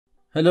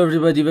Hello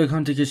everybody,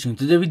 welcome to Kitchen.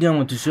 Today video I'm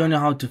going to show you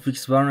how to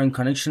fix Valorant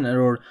connection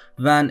error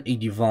WAN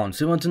 81.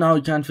 So you want to know how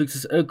you can fix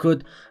this error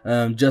code,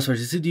 just watch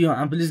this video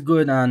and please go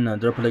ahead and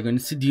drop a like on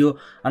this video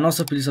and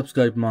also please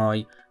subscribe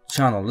my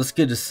channel. Let's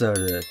get this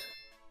started.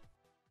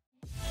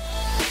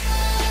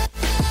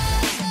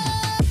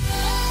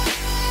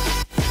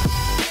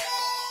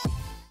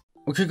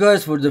 Okay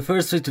guys, for the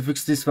first way to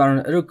fix this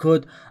Valorant error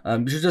code,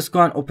 you should just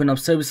go and open up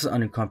services on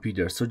your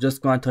computer. So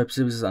just go and type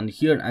services on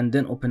here and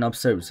then open up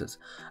services.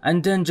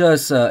 And then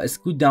just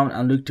scoot down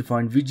and look to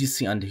find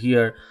VGC on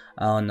here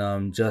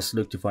and just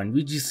look to find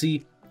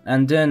VGC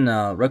and then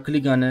right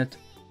click on it.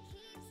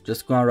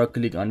 Just go and right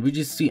click on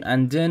VGC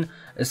and then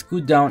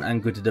scoot down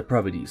and go to the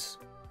properties.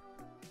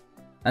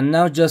 And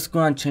now just go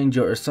and change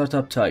your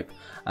startup type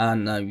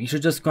and you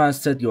should just go and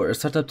set your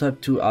startup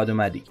type to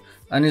automatic.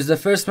 And it's the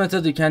first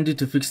method you can do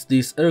to fix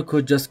this error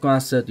code. Just go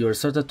and set your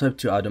startup type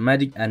to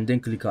automatic and then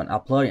click on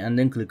apply and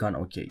then click on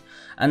OK.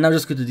 And now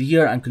just go to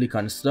here and click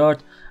on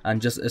start and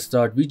just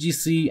start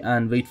VGC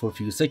and wait for a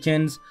few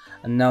seconds,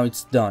 and now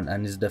it's done.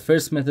 And it's the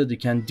first method you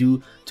can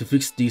do to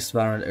fix this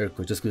Valorant error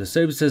code. Just go to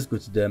services, go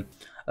to the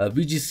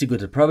VGC, go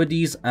to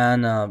properties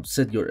and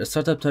set your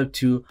startup type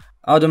to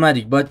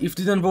automatic. But if it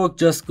didn't work,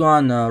 just go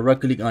and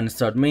right click on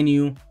start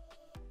menu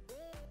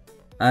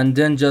and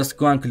then just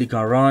go and click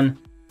on run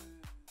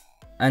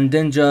and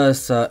then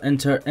just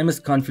enter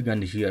msconfig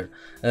on here.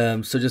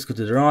 So just go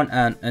to the run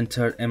and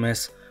enter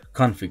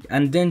msconfig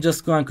and then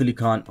just go and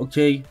click on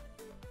OK.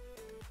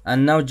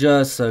 And now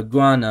just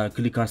go and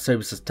click on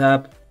services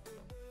tab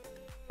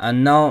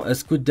and now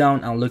scoot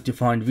down and look to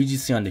find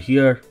VGC on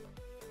here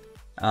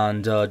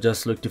and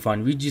just look to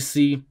find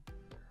VGC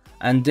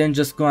and then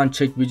just go and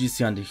check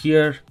VGC on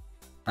here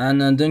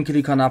and then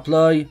click on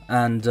apply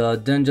and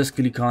then just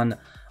click on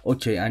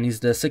OK. And it's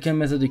the second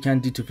method you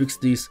can do to fix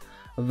this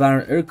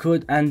Valorant error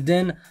code. And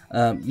then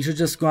you should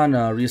just go and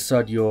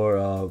restart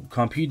your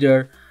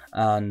computer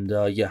and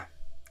yeah,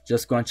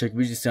 just go and check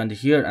VGC on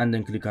here and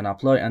then click on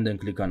apply and then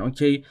click on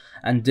OK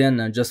and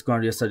then just go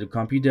and restart your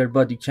computer.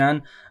 But you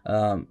can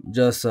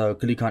just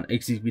click on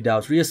exit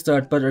without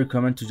restart, but I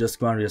recommend to just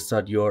go and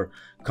restart your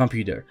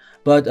computer.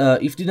 But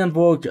if it didn't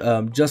work,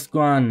 just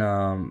go and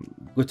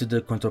go to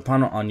the control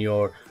panel on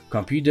your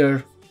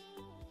computer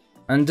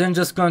and then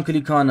just go and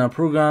click on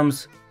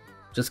programs.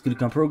 Just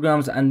click on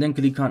programs and then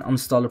click on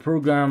install a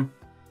program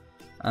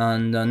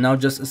and now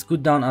just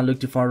scoot down and look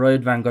to find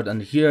Riot Vanguard on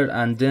here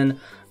and then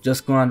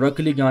just go and right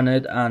click on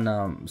it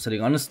and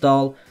select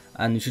uninstall,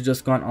 and you should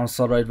just go and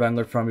uninstall Riot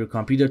Vanguard from your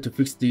computer to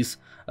fix this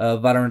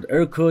Valorant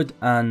error code.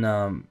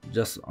 And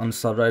just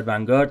uninstall Riot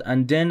Vanguard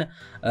and then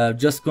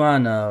just go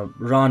and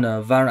run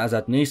Valorant as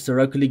administrator.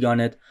 Right click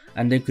on it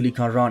and then click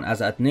on run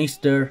as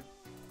administrator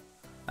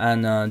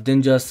and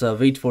then just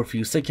wait for a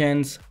few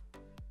seconds.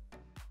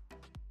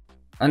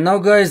 And now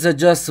guys,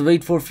 just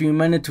wait for a few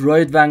minutes to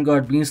Riot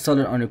Vanguard be installed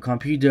on your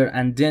computer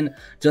and then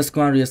just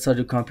go and restart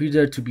your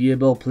computer to be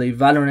able to play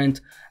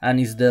Valorant. And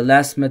it's the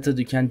last method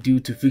you can do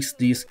to fix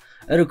this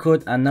error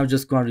code. And now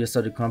just go and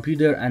restart your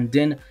computer and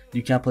then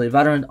you can play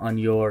Valorant on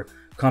your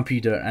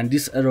computer and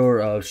this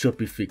error should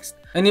be fixed.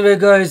 Anyway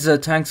guys,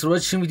 thanks for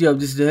watching video.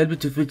 This will help you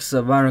to fix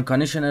Valorant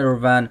connection error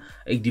WAN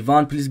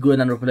 81. Please go ahead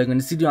and drop a like on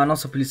this video and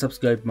also please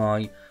subscribe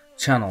my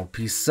channel.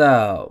 Peace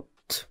out.